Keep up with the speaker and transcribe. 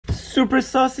Super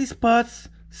saucy spots,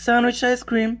 sandwich ice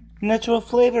cream, natural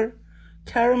flavor,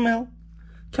 caramel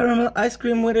ice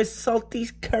cream with a salty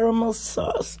caramel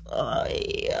sauce.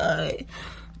 Ay.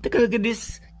 Take a look at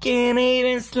this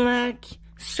Canadian snack.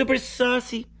 Super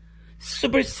saucy.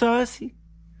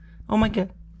 Oh my god.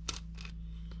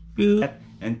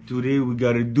 And today we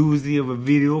got a doozy of a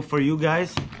video for you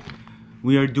guys.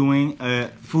 We are doing a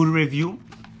food review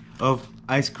of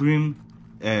ice cream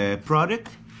product.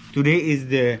 Today is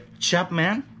the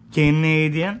Chapman,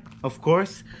 Canadian, of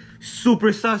course.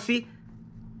 Super saucy.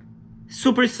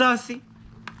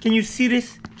 Can you see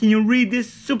this? Can you read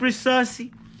this? Super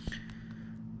saucy.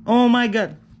 Oh my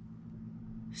god.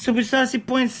 Super saucy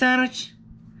point sandwich.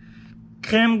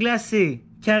 Crème glacée,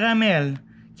 caramel.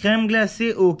 Crème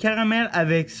glacée au caramel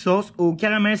avec sauce au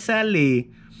caramel salé.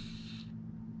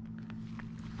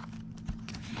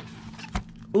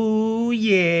 Oh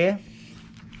yeah.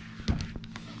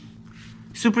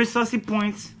 Super saucy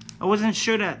points. I wasn't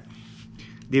sure that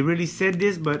they really said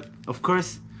this, but of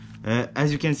course,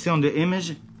 as you can see on the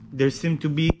image, there seemed to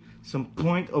be some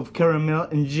point of caramel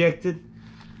injected.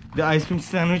 The ice cream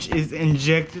sandwich is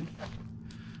injected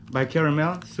by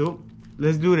caramel. So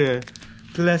let's do the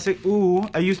classic. Ooh,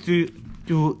 I used to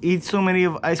eat so many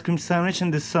of ice cream sandwich in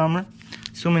the summer.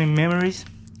 So many memories.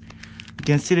 You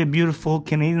can see the beautiful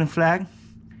Canadian flag,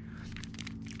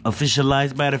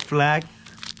 officialized by the flag.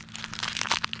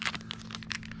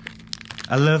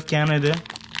 I love Canada.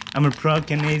 I'm a proud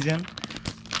Canadian,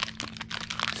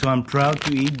 so I'm proud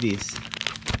to eat this.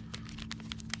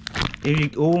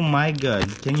 Oh my god,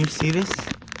 can you see this?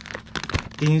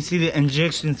 Can you see the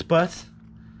injection spots?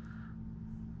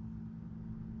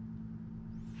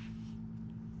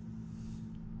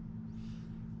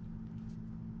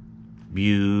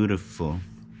 Beautiful.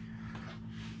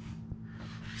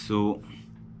 So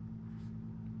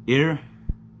here,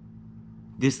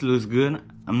 this looks good.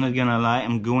 I'm not gonna lie,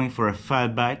 I'm going for a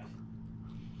fat bite.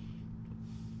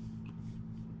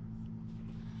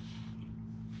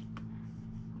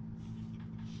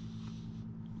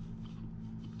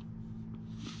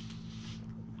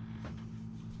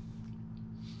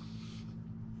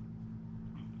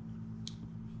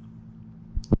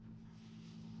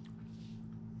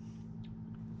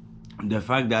 The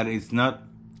fact that it's not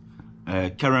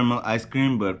caramel ice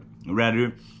cream, but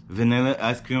rather vanilla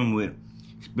ice cream with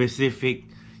specific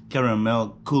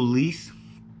caramel coulis,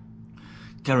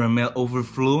 caramel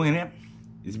overflow in it.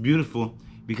 It's beautiful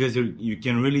because you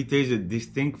can really taste the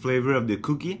distinct flavor of the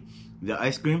cookie, the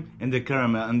ice cream, and the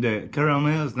caramel. And the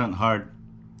caramel is not hard.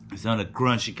 It's not a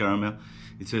crunchy caramel.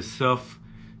 It's a soft,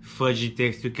 fudgy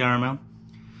texture caramel.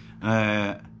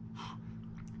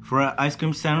 For an ice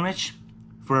cream sandwich,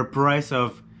 for a price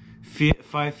of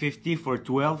 $5.50 for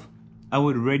 12, I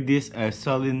would rate this a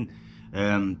solid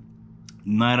 9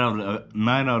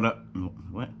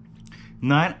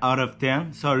 out of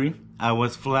 10. Sorry, I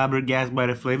was flabbergasted by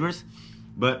the flavors,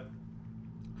 but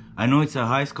I know it's a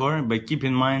high score. But keep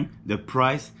in mind the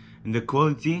price and the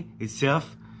quality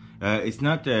itself. It's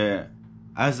not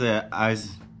as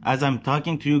I'm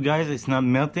talking to you guys. It's not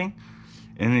melting,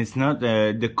 and it's not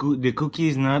the cookie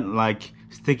is not like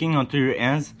sticking onto your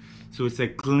hands. So it's a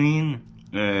clean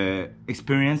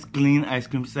experience, clean ice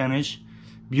cream sandwich,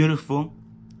 beautiful.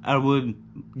 I would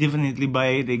definitely buy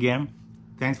it again.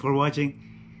 Thanks for watching.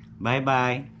 Bye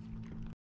bye.